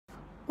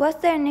What's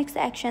their next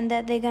action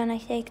that they're gonna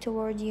take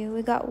toward you?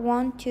 We got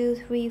 1, 2,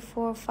 3,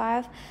 4,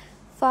 5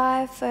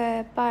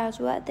 piles.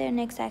 What's their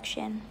next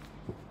action?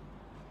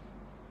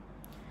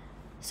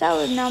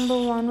 So with number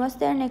 1, what's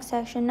their next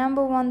action?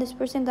 Number 1, this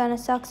person gonna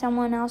suck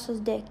someone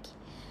else's dick.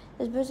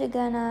 This person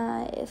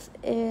gonna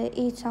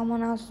eat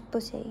someone else's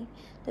pussy.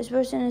 This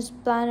person is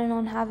planning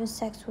on having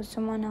sex with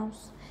someone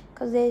else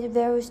because they're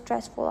very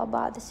stressful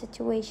about the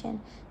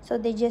situation. So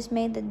they just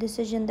made the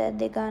decision that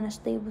they're gonna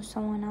sleep with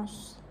someone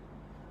else.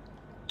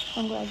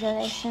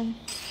 Congratulations.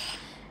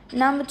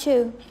 Number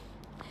 2.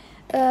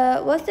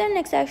 What's their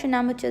next action?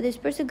 Number 2, this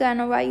person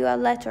gonna write you a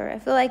letter. I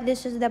feel like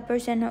this is the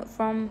person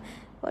from,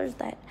 what is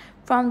that?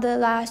 From the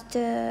last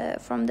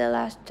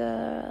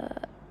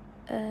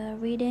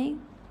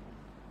reading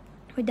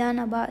we done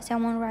about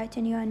someone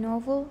writing you a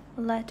novel,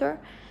 a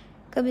letter.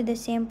 Could be the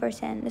same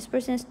person. This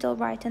person is still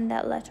writing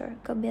that letter.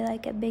 Could be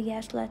like a big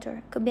ass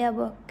letter. Could be a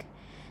book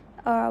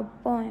or a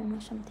poem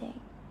or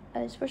something.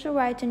 This person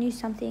writing you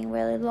something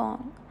really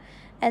long,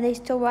 and they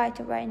still write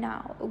it right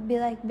now. It would be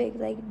like big,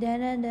 like da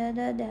da da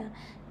da da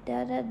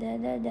da da da da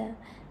da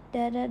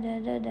da da da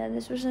da da.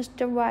 This person is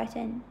still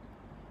writing.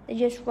 They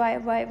just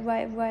write.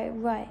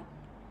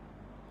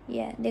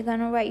 Yeah, they're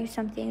gonna write you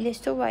something. They're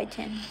still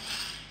writing.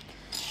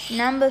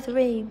 Number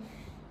 3.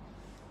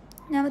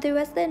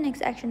 What's the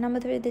next action? Number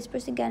 3, this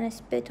person gonna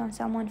spit on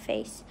someone's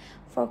face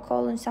for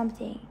calling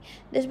something.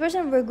 This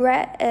person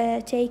regret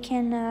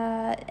taking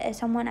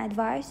someone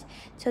advice,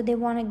 so they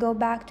want to go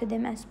back to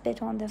them and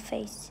spit on their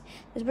face.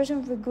 This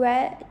person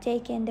regret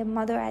taking the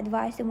mother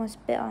advice, they want to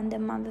spit on their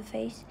mother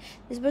face.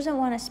 This person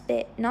want to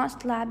spit,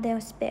 not slap them,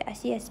 spit. I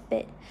see a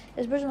spit.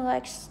 This person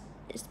likes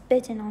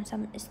spitting on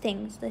some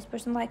things. This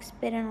person likes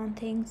spitting on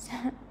things.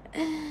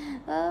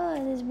 Oh,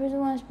 this person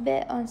wants to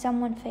spit on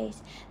someone's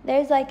face.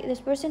 There's like, this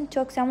person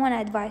took someone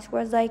advice,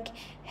 was like,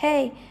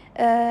 hey,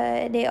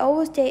 they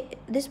always take,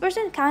 this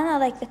person kind of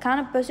like the kind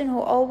of person who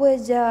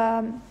always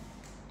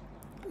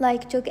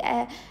like took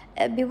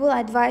people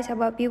advice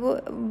about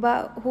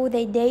who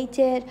they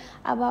dated,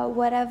 about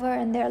whatever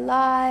in their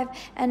life,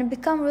 and it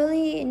become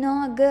really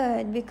not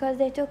good because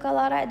they took a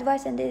lot of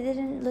advice and they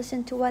didn't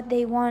listen to what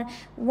they want.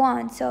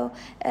 So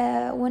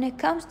when it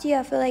comes to you,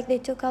 I feel like they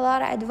took a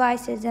lot of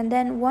advices, and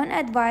then one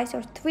advice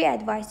or 3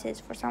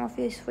 advices, for some of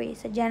you it's 3,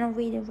 it's a general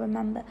reading,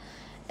 remember.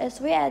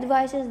 3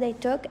 advices they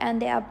took,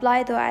 and they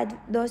applied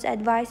those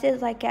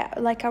advices like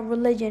a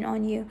religion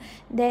on you.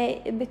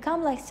 They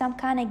become like some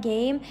kind of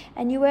game,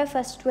 and you were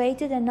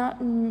frustrated and not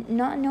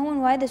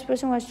knowing why this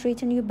person was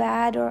treating you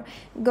bad or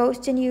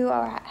ghosting you,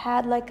 or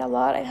had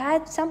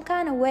some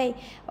kind of way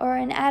or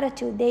an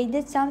attitude. They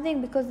did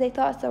something because they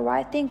thought it's the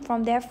right thing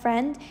from their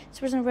friend.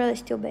 This person really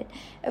stupid.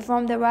 This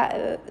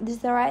is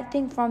the right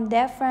thing from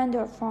their friend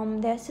or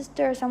from their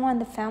sister or someone in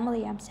the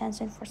family. I'm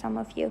sensing for some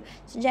of you.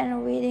 It's a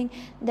general reading.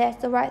 That's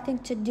the right thing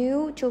to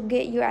do to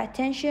get your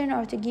attention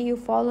or to get you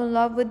fall in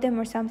love with them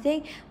or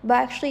something, but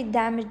actually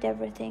damaged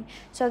everything.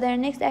 So their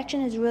next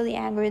action is really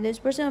angry. This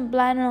person is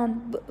planning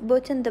on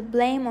putting the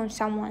blame on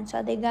someone,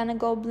 so they're gonna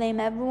go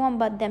blame everyone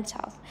but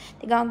themselves.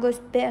 They're gonna go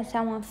spit on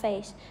someone's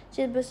face.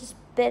 So this person is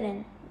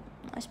spitting.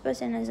 This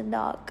person is a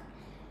dog.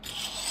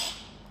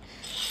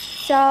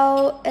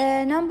 So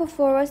number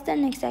 4, what's the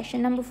next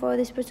action? Number 4,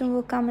 this person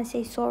will come and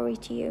say sorry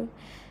to you.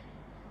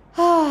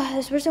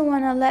 This person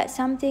want to let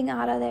something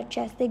out of their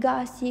chest. They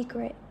got a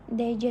secret.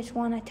 They just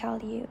want to tell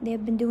you.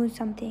 They've been doing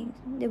something.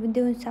 They've been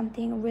doing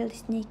something really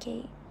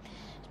sneaky.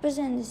 This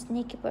person is a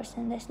sneaky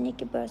person. The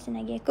sneaky person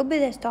again. Could be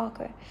the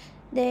stalker.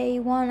 They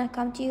want to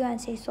come to you and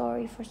say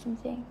sorry for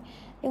something.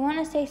 They want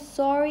to say,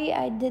 sorry,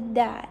 I did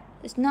that.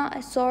 It's not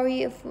a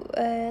sorry of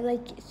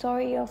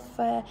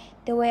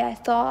the way I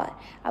thought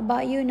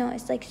about you. No,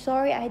 it's like,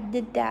 sorry, I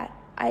did that.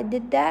 I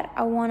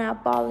want to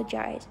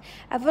apologize.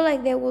 I feel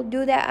like they will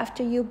do that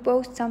after you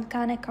post some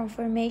kind of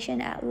confirmation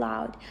out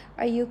loud,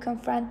 or you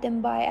confront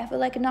them by, I feel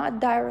like not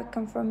direct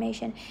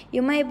confirmation.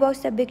 You might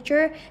post a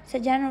picture, it's a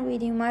general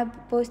reading, you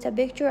might post a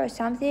picture or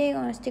something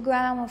on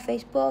Instagram or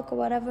Facebook or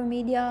whatever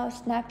media, or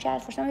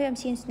Snapchat. For some of you, I'm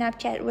seeing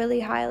Snapchat really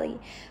highly.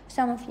 For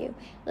some of you,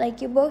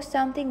 like you post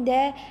something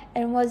there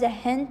and it was a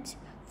hint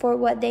for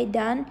what they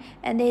done,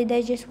 and they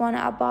just want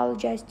to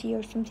apologize to you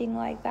or something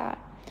like that.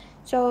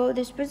 So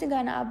this person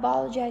gonna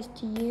apologize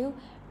to you,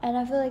 and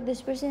I feel like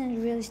this person is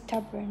really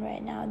stubborn right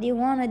now. They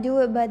wanna do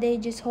it, but they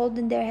just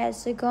holding their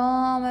heads like,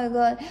 oh my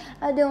god,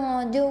 I don't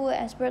wanna do it.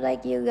 And Spirit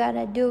like, you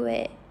gotta do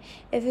it.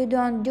 If you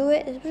don't do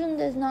it, this person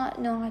does not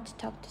know how to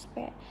talk to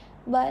Spirit.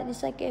 But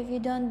it's like, if you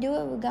don't do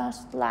it, we're gonna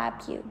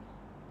slap you.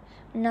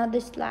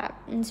 Another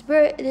slap. And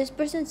Spirit, this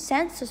person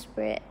senses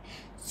Spirit.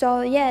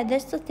 So yeah,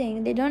 that's the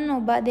thing. They don't know,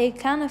 but they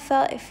kind of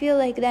feel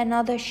like that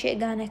another shit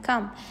gonna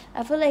come.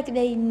 I feel like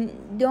they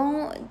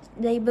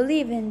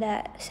believe in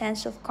that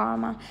sense of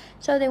karma.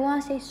 So they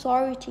want to say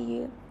sorry to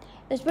you.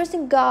 This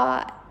person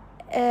got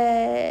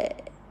 0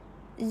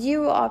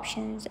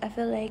 options. I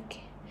feel like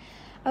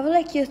I feel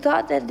like you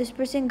thought that this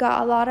person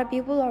got a lot of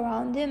people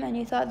around them, and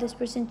you thought this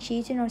person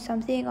cheating or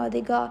something, or they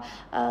got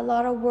a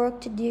lot of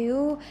work to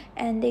do,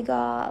 and they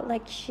got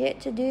like shit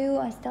to do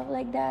and stuff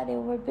like that. They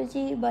were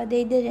busy, but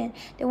they didn't.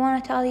 They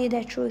want to tell you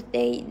the truth.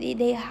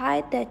 They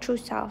hide their true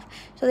self.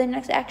 So the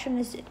next action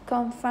is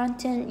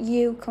confronting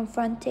you,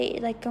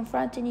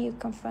 confronting you.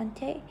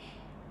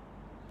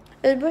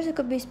 The person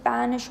could be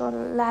Spanish or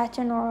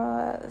Latin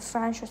or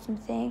French or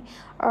something,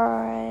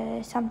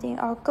 or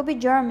or it could be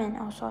German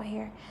also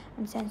here,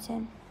 I'm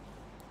sensing.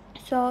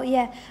 So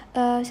yeah,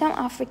 some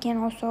African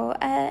also,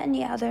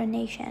 any other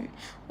nation,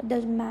 it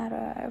doesn't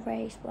matter,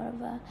 race,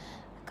 whatever,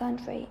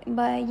 country.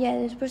 But yeah,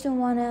 this person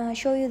wanna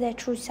show you their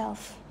true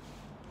self.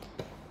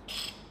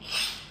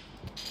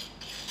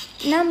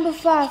 Number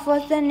 5,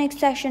 what's the next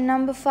section?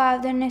 Number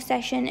 5, the next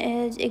section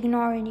is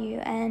ignoring you,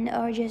 and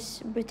or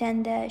just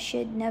pretend that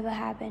shit never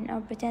happened,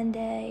 or pretend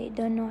they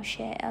don't know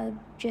shit, or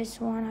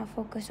just wanna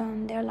focus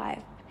on their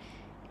life,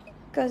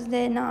 cause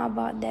they're not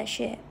about that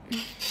shit.